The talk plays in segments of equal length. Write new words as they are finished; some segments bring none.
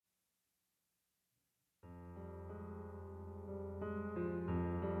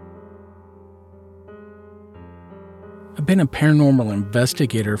I've been a paranormal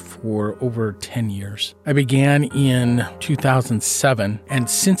investigator for over 10 years. I began in 2007, and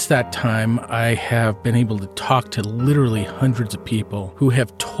since that time, I have been able to talk to literally hundreds of people who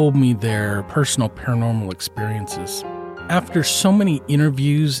have told me their personal paranormal experiences. After so many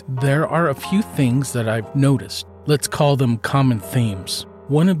interviews, there are a few things that I've noticed. Let's call them common themes.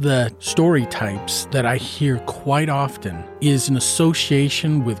 One of the story types that I hear quite often is an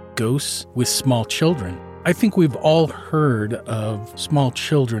association with ghosts with small children. I think we've all heard of small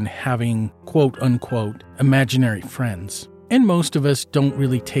children having quote-unquote imaginary friends. And most of us don't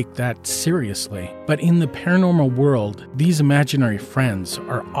really take that seriously. But in the paranormal world, these imaginary friends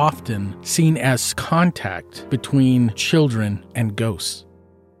are often seen as contact between children and ghosts.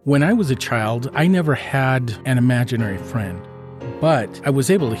 When I was a child, I never had an imaginary friend, but I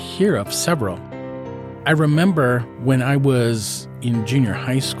was able to hear of several. I remember when I was in junior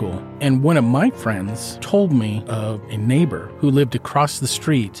high school, and one of my friends told me of a neighbor who lived across the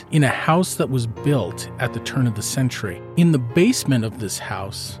street in a house that was built at the turn of the century. In the basement of this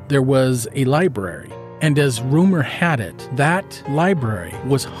house, there was a library, and as rumor had it, that library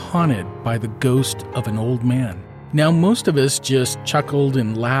was haunted by the ghost of an old man. Now, most of us just chuckled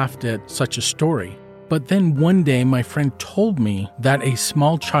and laughed at such a story. But then one day, my friend told me that a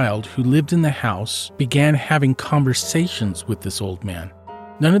small child who lived in the house began having conversations with this old man.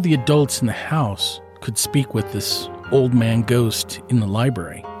 None of the adults in the house could speak with this old man ghost in the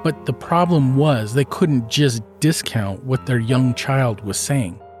library. But the problem was they couldn't just discount what their young child was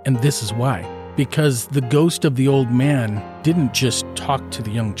saying. And this is why. Because the ghost of the old man didn't just talk to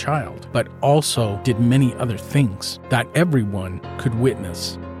the young child, but also did many other things that everyone could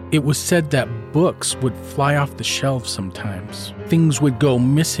witness. It was said that books would fly off the shelves sometimes. Things would go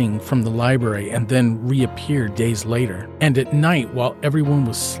missing from the library and then reappear days later. And at night, while everyone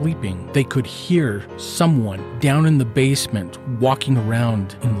was sleeping, they could hear someone down in the basement walking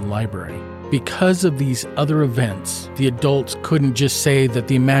around in the library. Because of these other events, the adults couldn't just say that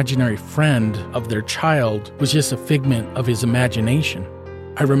the imaginary friend of their child was just a figment of his imagination.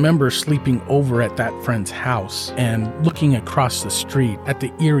 I remember sleeping over at that friend's house and looking across the street at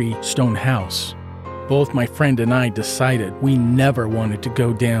the eerie stone house. Both my friend and I decided we never wanted to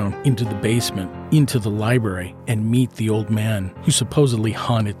go down into the basement, into the library, and meet the old man who supposedly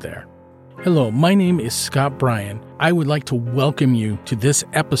haunted there. Hello, my name is Scott Bryan. I would like to welcome you to this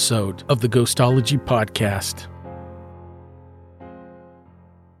episode of the Ghostology Podcast.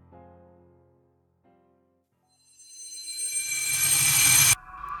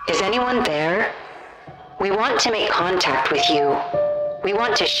 Is anyone there? We want to make contact with you. We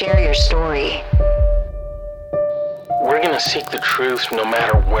want to share your story. We're gonna seek the truth no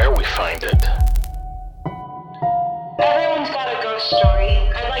matter where we find it. Everyone's got a ghost story.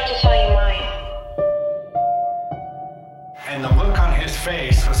 I'd like to tell you mine. And the look on his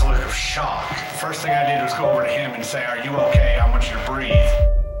face was a look of shock. First thing I did was go over to him and say, "Are you okay? I want you to breathe."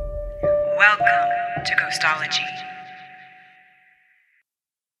 Welcome to Ghostology.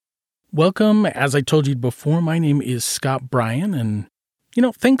 Welcome. As I told you before, my name is Scott Bryan, and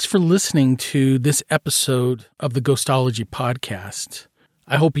thanks for listening to this episode of the Ghostology Podcast.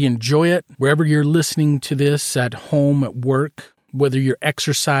 I hope you enjoy it wherever you're listening to this, at home, at work, whether you're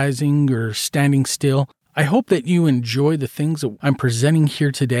exercising or standing still. I hope that you enjoy the things that I'm presenting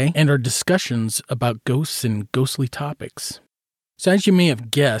here today and our discussions about ghosts and ghostly topics. So as you may have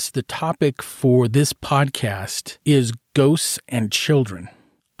guessed, the topic for this podcast is ghosts and children.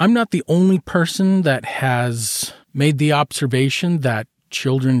 I'm not the only person that has made the observation that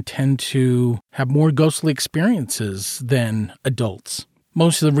children tend to have more ghostly experiences than adults.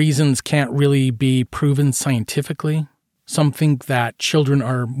 Most of the reasons can't really be proven scientifically. Some think that children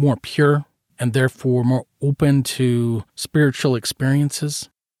are more pure and therefore more open to spiritual experiences.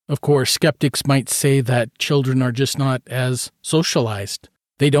 Of course, skeptics might say that children are just not as socialized.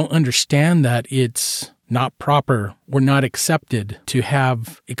 They don't understand that it's not proper or not accepted to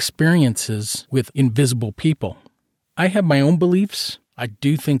have experiences with invisible people. I have my own beliefs. I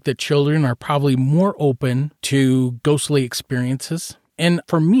do think that children are probably more open to ghostly experiences. And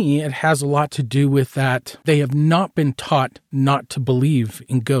for me, it has a lot to do with that they have not been taught not to believe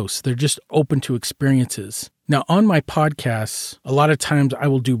in ghosts. They're just open to experiences. Now, on my podcasts, a lot of times I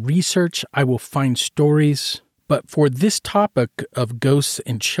will do research, I will find stories. But for this topic of ghosts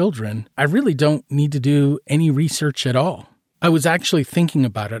and children, I really don't need to do any research at all. I was actually thinking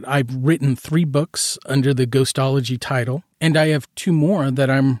about it. I've written 3 books under the Ghostology title, and I have 2 more that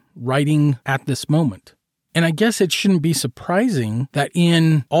I'm writing at this moment. And I guess it shouldn't be surprising that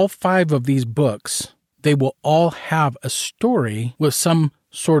in all 5 of these books, they will all have a story with some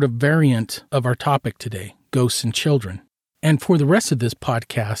sort of variant of our topic today, ghosts and children. And for the rest of this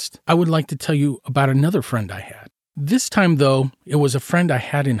podcast, I would like to tell you about another friend I had. This time, though, it was a friend I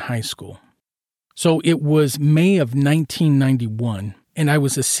had in high school. So it was May of 1991, and I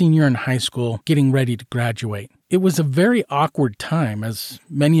was a senior in high school getting ready to graduate. It was a very awkward time. As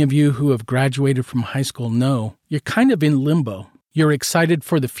many of you who have graduated from high school know, you're kind of in limbo. You're excited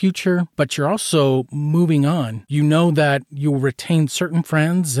for the future, but you're also moving on. You know that you'll retain certain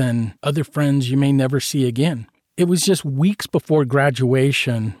friends and other friends you may never see again. It was just weeks before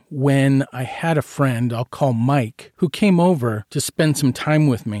graduation when I had a friend, I'll call Mike, who came over to spend some time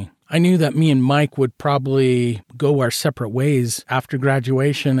with me. I knew that me and Mike would probably go our separate ways after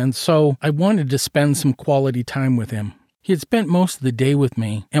graduation, and so I wanted to spend some quality time with him. He had spent most of the day with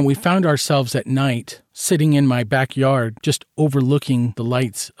me, and we found ourselves at night sitting in my backyard just overlooking the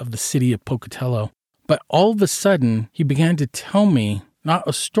lights of the city of Pocatello. But all of a sudden, he began to tell me, not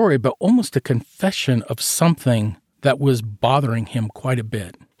a story, but almost a confession of something that was bothering him quite a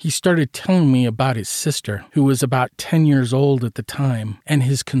bit. He started telling me about his sister, who was about 10 years old at the time, and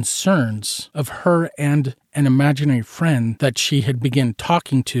his concerns of her and an imaginary friend that she had begun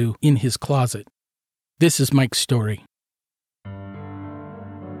talking to in his closet. This is Mike's story.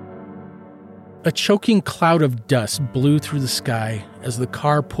 A choking cloud of dust blew through the sky as the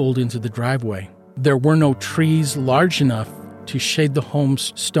car pulled into the driveway. There were no trees large enough to shade the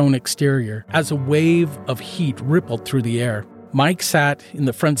home's stone exterior as a wave of heat rippled through the air. Mike sat in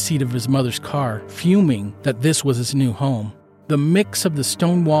the front seat of his mother's car, fuming that this was his new home. The mix of the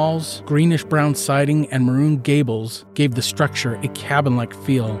stone walls, greenish-brown siding, and maroon gables gave the structure a cabin-like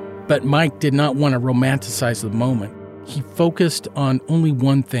feel, but Mike did not want to romanticize the moment. He focused on only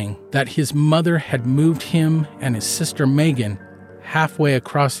one thing, that his mother had moved him and his sister Megan halfway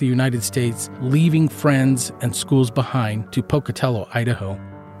across the United States, leaving friends and schools behind to Pocatello, Idaho.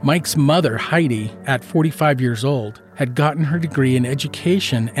 Mike's mother, Heidi, at 45 years old, had gotten her degree in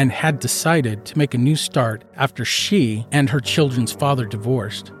education and had decided to make a new start after she and her children's father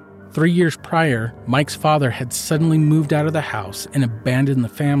divorced. 3 years prior, Mike's father had suddenly moved out of the house and abandoned the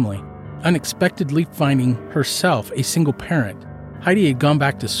family, unexpectedly finding herself a single parent. Heidi had gone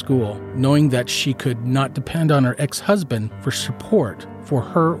back to school, knowing that she could not depend on her ex-husband for support for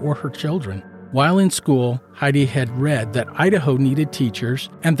her or her children. While in school, Heidi had read that Idaho needed teachers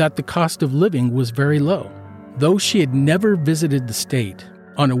and that the cost of living was very low. Though she had never visited the state,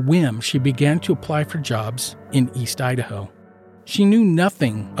 on a whim she began to apply for jobs in East Idaho. She knew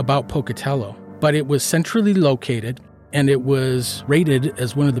nothing about Pocatello, but it was centrally located, and it was rated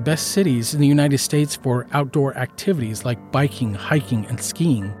as one of the best cities in the United States for outdoor activities like biking, hiking, and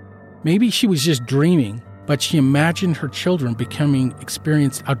skiing. Maybe she was just dreaming, but she imagined her children becoming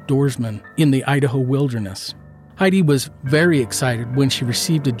experienced outdoorsmen in the Idaho wilderness. Heidi was very excited when she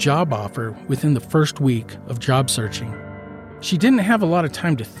received a job offer within the first week of job searching. She didn't have a lot of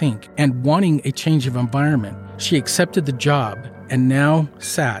time to think, and wanting a change of environment, she accepted the job and now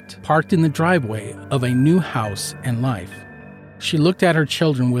sat parked in the driveway of a new house and life. She looked at her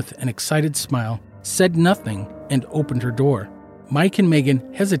children with an excited smile, said nothing, and opened her door. Mike and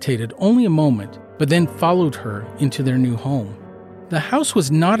Megan hesitated only a moment, but then followed her into their new home. The house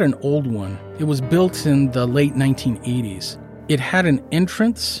was not an old one. It was built in the late 1980s. It had an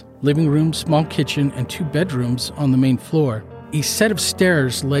entrance, living room, small kitchen, and 2 bedrooms on the main floor. A set of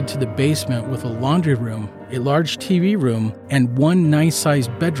stairs led to the basement with a laundry room, a large TV room, and 1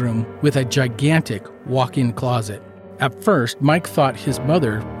 nice-sized bedroom with a gigantic walk-in closet. At first, Mike thought his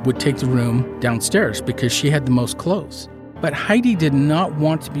mother would take the room downstairs because she had the most clothes. But Heidi did not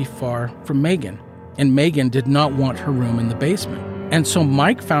want to be far from Megan, and Megan did not want her room in the basement. And so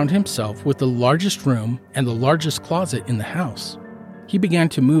Mike found himself with the largest room and the largest closet in the house. He began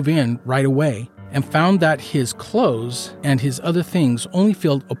to move in right away and found that his clothes and his other things only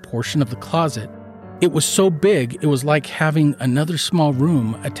filled a portion of the closet. It was so big, it was like having another small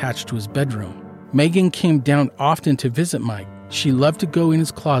room attached to his bedroom. Megan came down often to visit Mike. She loved to go in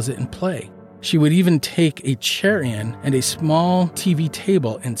his closet and play. She would even take a chair in and a small TV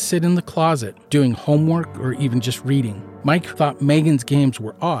table and sit in the closet doing homework or even just reading. Mike thought Megan's games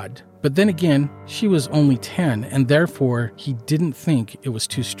were odd, but then again, she was only 10 and therefore he didn't think it was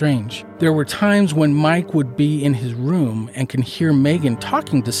too strange. There were times when Mike would be in his room and can hear Megan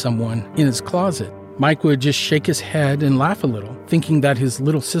talking to someone in his closet. Mike would just shake his head and laugh a little, thinking that his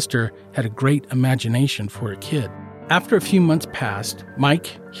little sister had a great imagination for a kid. After a few months passed,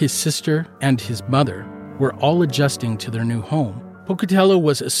 Mike, his sister, and his mother were all adjusting to their new home. Pocatello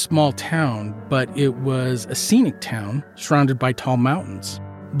was a small town, but it was a scenic town surrounded by tall mountains.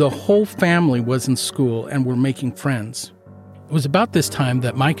 The whole family was in school and were making friends. It was about this time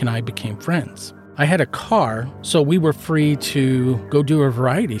that Mike and I became friends. I had a car, so we were free to go do a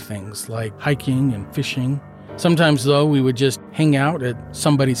variety of things like hiking and fishing. Sometimes, though, we would just hang out at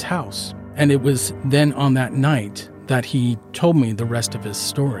somebody's house. And it was then on that night that he told me the rest of his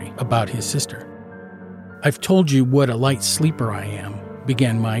story about his sister. "I've told you what a light sleeper I am,"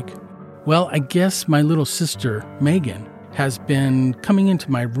 began Mike. "Well, I guess my little sister, Megan, has been coming into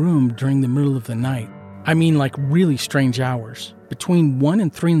my room during the middle of the night. I mean, like really strange hours, between 1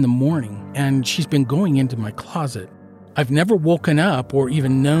 and 3 in the morning, and she's been going into my closet. I've never woken up or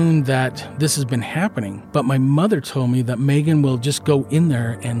even known that this has been happening, but my mother told me that Megan will just go in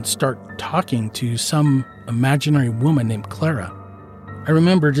there and start talking to some imaginary woman named Clara." I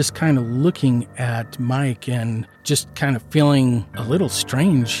remember just kind of looking at Mike and just kind of feeling a little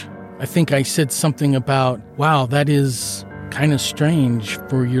strange. I think I said something about, "Wow, that is kind of strange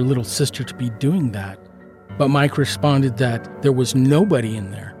for your little sister to be doing that." But Mike responded that there was nobody in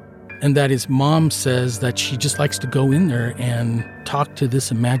there, and that his mom says that she just likes to go in there and talk to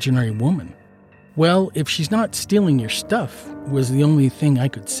this imaginary woman. "Well, if she's not stealing your stuff," was the only thing I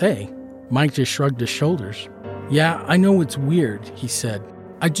could say. Mike just shrugged his shoulders. "Yeah, I know it's weird," he said.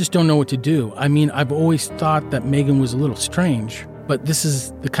 "I just don't know what to do. I mean, I've always thought that Megan was a little strange, but this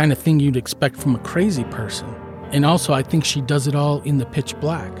is the kind of thing you'd expect from a crazy person. And also, I think she does it all in the pitch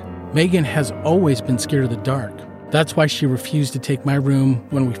black. Megan has always been scared of the dark. That's why she refused to take my room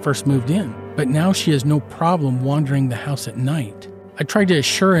when we first moved in. But now she has no problem wandering the house at night." I tried to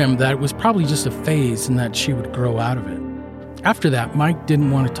assure him that it was probably just a phase and that she would grow out of it. After that, Mike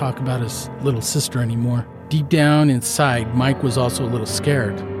didn't want to talk about his little sister anymore. Deep down inside, Mike was also a little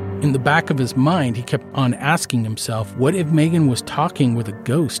scared. In the back of his mind, he kept on asking himself, what if Megan was talking with a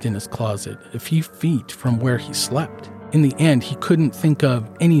ghost in his closet a few feet from where he slept? In the end, he couldn't think of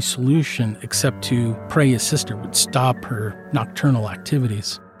any solution except to pray his sister would stop her nocturnal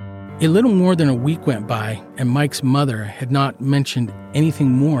activities. A little more than a week went by, and Mike's mother had not mentioned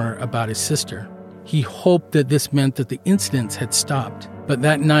anything more about his sister. He hoped that this meant that the incidents had stopped, but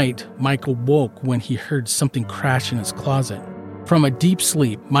that night, Mike awoke when he heard something crash in his closet. From a deep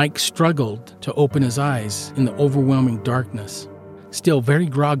sleep, Mike struggled to open his eyes in the overwhelming darkness. Still very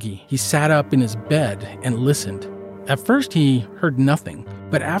groggy, he sat up in his bed and listened. At first, he heard nothing,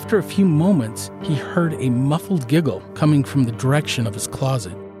 but after a few moments, he heard a muffled giggle coming from the direction of his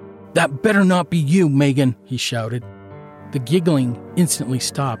closet. "That better not be you, Megan," he shouted. The giggling instantly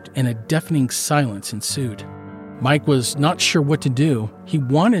stopped and a deafening silence ensued. Mike was not sure what to do. He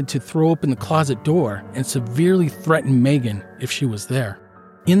wanted to throw open the closet door and severely threaten Megan if she was there.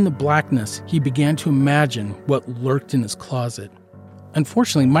 In the blackness, he began to imagine what lurked in his closet.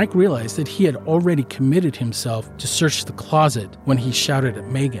 Unfortunately, Mike realized that he had already committed himself to search the closet when he shouted at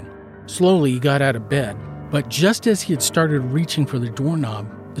Megan. Slowly, he got out of bed, but just as he had started reaching for the doorknob,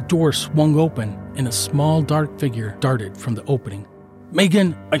 the door swung open and a small dark figure darted from the opening.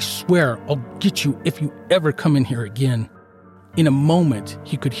 "Megan, I swear I'll get you if you ever come in here again." In a moment,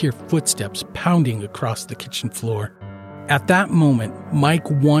 he could hear footsteps pounding across the kitchen floor. At that moment, Mike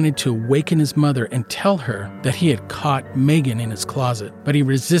wanted to awaken his mother and tell her that he had caught Megan in his closet, but he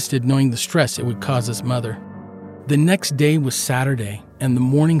resisted knowing the stress it would cause his mother. The next day was Saturday, and the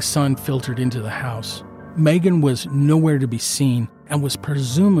morning sun filtered into the house. Megan was nowhere to be seen and was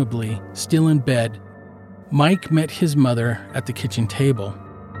presumably still in bed. Mike met his mother at the kitchen table.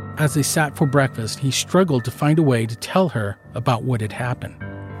 As they sat for breakfast, he struggled to find a way to tell her about what had happened.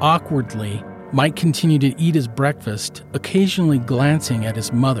 Awkwardly, Mike continued to eat his breakfast, occasionally glancing at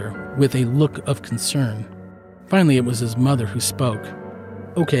his mother with a look of concern. Finally, it was his mother who spoke.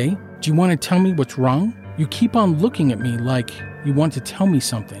 "Okay, do you want to tell me what's wrong? You keep on looking at me like you want to tell me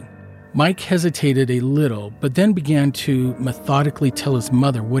something." Mike hesitated a little, but then began to methodically tell his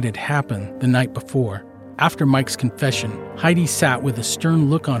mother what had happened the night before. After Mike's confession, Heidi sat with a stern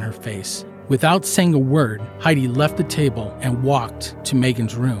look on her face. Without saying a word, Heidi left the table and walked to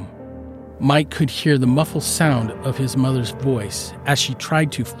Megan's room. Mike could hear the muffled sound of his mother's voice as she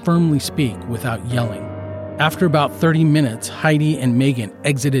tried to firmly speak without yelling. After about 30 minutes, Heidi and Megan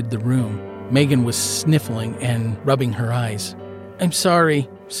exited the room. Megan was sniffling and rubbing her eyes. "I'm sorry,"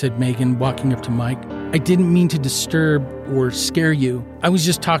 said Megan, walking up to Mike. "I didn't mean to disturb or scare you. I was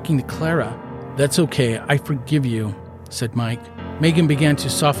just talking to Clara." "That's okay, I forgive you," said Mike. Megan began to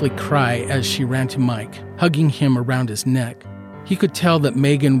softly cry as she ran to Mike, hugging him around his neck. He could tell that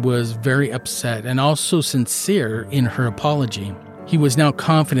Megan was very upset and also sincere in her apology. He was now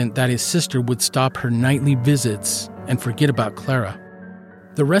confident that his sister would stop her nightly visits and forget about Clara.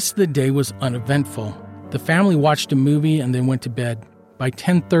 The rest of the day was uneventful. The family watched a movie and then went to bed. By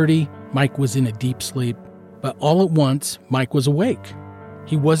 10:30, Mike was in a deep sleep. But all at once, Mike was awake.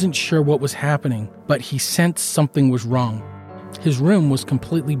 He wasn't sure what was happening, but he sensed something was wrong. His room was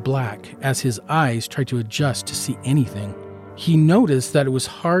completely black as his eyes tried to adjust to see anything. He noticed that it was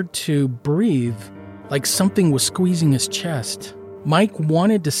hard to breathe, like something was squeezing his chest. Mike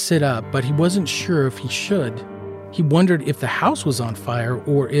wanted to sit up, but he wasn't sure if he should. He wondered if the house was on fire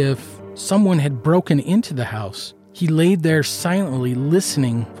or if someone had broken into the house. He laid there silently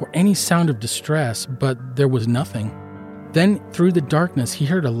listening for any sound of distress, but there was nothing. Then, through the darkness, he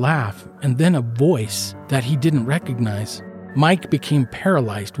heard a laugh and then a voice that he didn't recognize. Mike became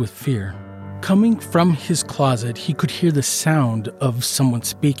paralyzed with fear. Coming from his closet, he could hear the sound of someone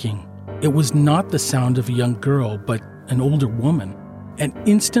speaking. It was not the sound of a young girl, but an older woman. An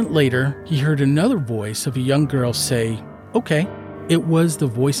instant later, he heard another voice of a young girl say, "Okay." It was the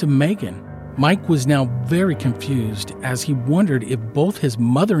voice of Megan. Mike was now very confused as he wondered if both his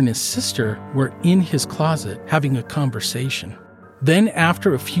mother and his sister were in his closet having a conversation. Then,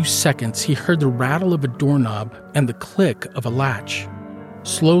 after a few seconds, he heard the rattle of a doorknob and the click of a latch.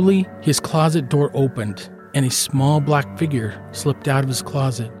 Slowly, his closet door opened, and a small black figure slipped out of his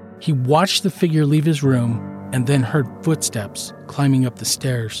closet. He watched the figure leave his room and then heard footsteps climbing up the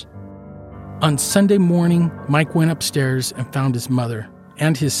stairs. On Sunday morning, Mike went upstairs and found his mother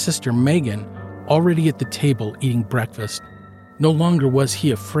and his sister Megan already at the table eating breakfast. No longer was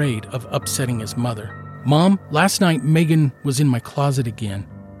he afraid of upsetting his mother. "Mom, last night Megan was in my closet again,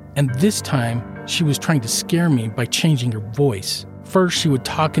 and this time she was trying to scare me by changing her voice. First she would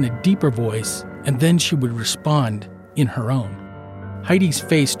talk in a deeper voice, and then she would respond in her own." Heidi's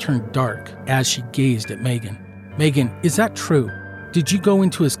face turned dark as she gazed at Megan. "Megan, is that true? Did you go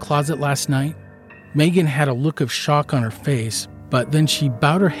into his closet last night?" Megan had a look of shock on her face, but then she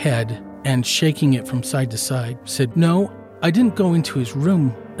bowed her head and, shaking it from side to side, said, "No, I didn't go into his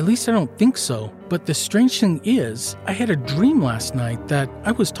room. At least I don't think so. But the strange thing is, I had a dream last night that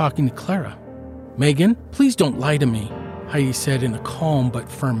I was talking to Clara." "Megan, please don't lie to me," Heidi said in a calm but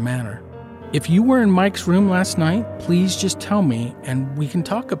firm manner. "If you were in Mike's room last night, please just tell me and we can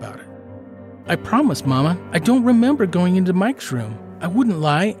talk about it." "I promise, Mama, I don't remember going into Mike's room. I wouldn't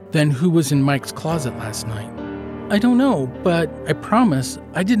lie." "Then who was in Mike's closet last night?" "I don't know, but I promise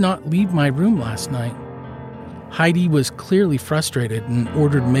I did not leave my room last night." Heidi was clearly frustrated and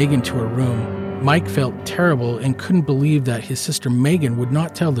ordered Megan to her room. Mike felt terrible and couldn't believe that his sister Megan would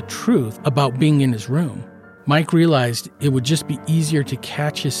not tell the truth about being in his room. Mike realized it would just be easier to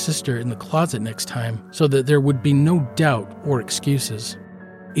catch his sister in the closet next time so that there would be no doubt or excuses.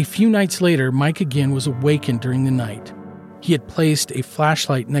 A few nights later, Mike again was awakened during the night. He had placed a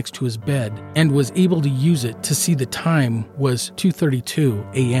flashlight next to his bed and was able to use it to see the time was 2:32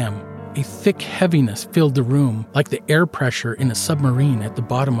 a.m. A thick heaviness filled the room, like the air pressure in a submarine at the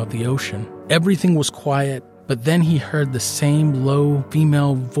bottom of the ocean. Everything was quiet, but then he heard the same low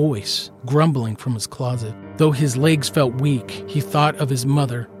female voice grumbling from his closet. Though his legs felt weak, he thought of his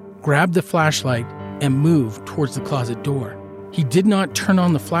mother, grabbed the flashlight, and moved towards the closet door. He did not turn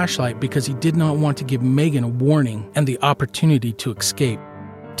on the flashlight because he did not want to give Megan a warning and the opportunity to escape.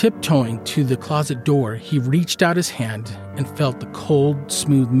 Tiptoeing to the closet door, he reached out his hand and felt the cold,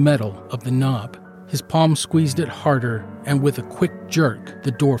 smooth metal of the knob. His palm squeezed it harder, and with a quick jerk,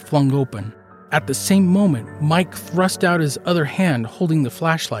 the door flung open. At the same moment, Mike thrust out his other hand holding the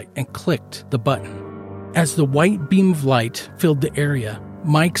flashlight and clicked the button. As the white beam of light filled the area,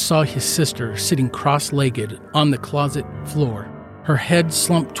 Mike saw his sister sitting cross-legged on the closet floor. Her head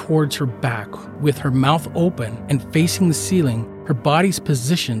slumped towards her back, with her mouth open and facing the ceiling. Her body's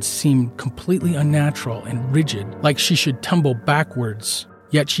position seemed completely unnatural and rigid, like she should tumble backwards.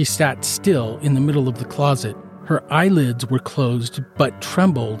 Yet she sat still in the middle of the closet. Her eyelids were closed, but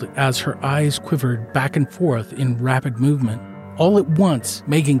trembled as her eyes quivered back and forth in rapid movement. All at once,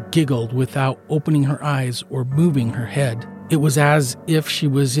 Megan giggled without opening her eyes or moving her head. It was as if she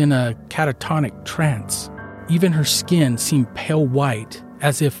was in a catatonic trance. Even her skin seemed pale white,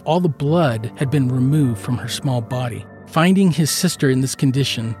 as if all the blood had been removed from her small body. Finding his sister in this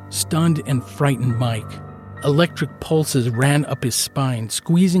condition stunned and frightened Mike. Electric pulses ran up his spine,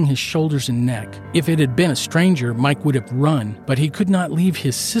 squeezing his shoulders and neck. If it had been a stranger, Mike would have run, but he could not leave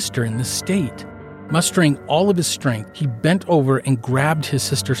his sister in this state. Mustering all of his strength, he bent over and grabbed his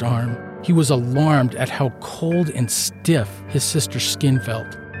sister's arm. He was alarmed at how cold and stiff his sister's skin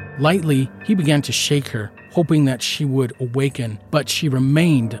felt. Lightly, he began to shake her, hoping that she would awaken, but she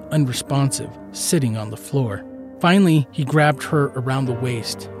remained unresponsive, sitting on the floor. Finally, he grabbed her around the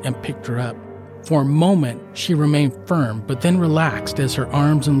waist and picked her up. For a moment, she remained firm, but then relaxed as her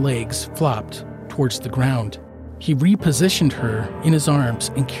arms and legs flopped towards the ground. He repositioned her in his arms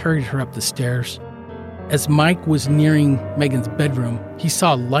and carried her up the stairs. As Mike was nearing Megan's bedroom, he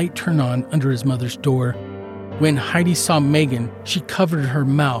saw a light turn on under his mother's door. When Heidi saw Megan, she covered her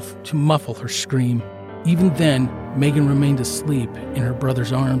mouth to muffle her scream. Even then, Megan remained asleep in her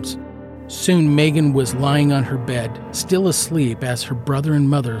brother's arms. Soon, Megan was lying on her bed, still asleep as her brother and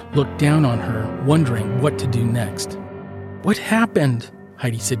mother looked down on her, wondering what to do next. "What happened?"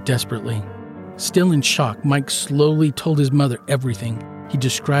 Heidi said desperately. Still in shock, Mike slowly told his mother everything. He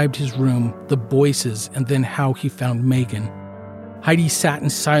described his room, the voices, and then how he found Megan. Heidi sat in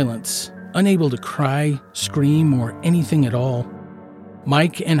silence, unable to cry, scream, or anything at all.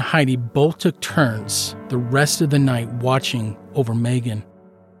 Mike and Heidi both took turns the rest of the night watching over Megan.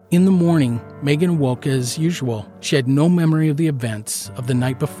 In the morning, Megan woke as usual. She had no memory of the events of the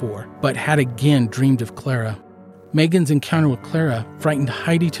night before, but had again dreamed of Clara. Megan's encounter with Clara frightened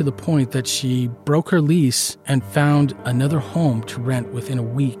Heidi to the point that she broke her lease and found another home to rent within a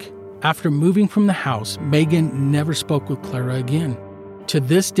week. After moving from the house, Megan never spoke with Clara again. To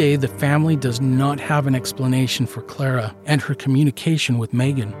this day, the family does not have an explanation for Clara and her communication with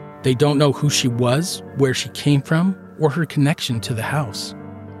Megan. They don't know who she was, where she came from, or her connection to the house.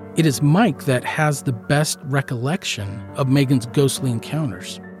 It is Mike that has the best recollection of Megan's ghostly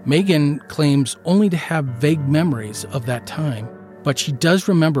encounters. Megan claims only to have vague memories of that time, but she does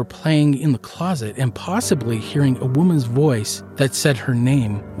remember playing in the closet and possibly hearing a woman's voice that said her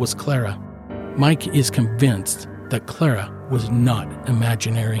name was Clara. Mike is convinced that Clara was not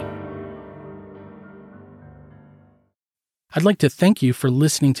imaginary. I'd like to thank you for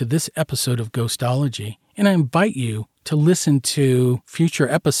listening to this episode of Ghostology, and I invite you to listen to future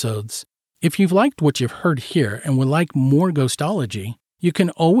episodes. If you've liked what you've heard here and would like more Ghostology, you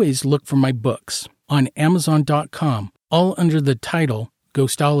can always look for my books on Amazon.com, all under the title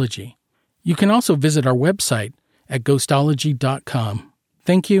Ghostology. You can also visit our website at ghostology.com.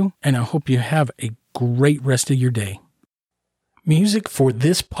 Thank you, and I hope you have a great rest of your day. Music for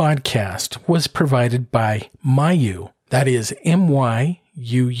this podcast was provided by Mayu, that is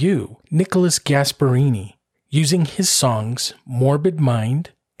M-Y-U-U, Nicholas Gasparini, using his songs Morbid Mind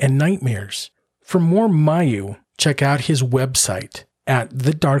and Nightmares. For more Mayu, check out his website at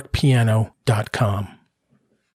thedarkpiano.com.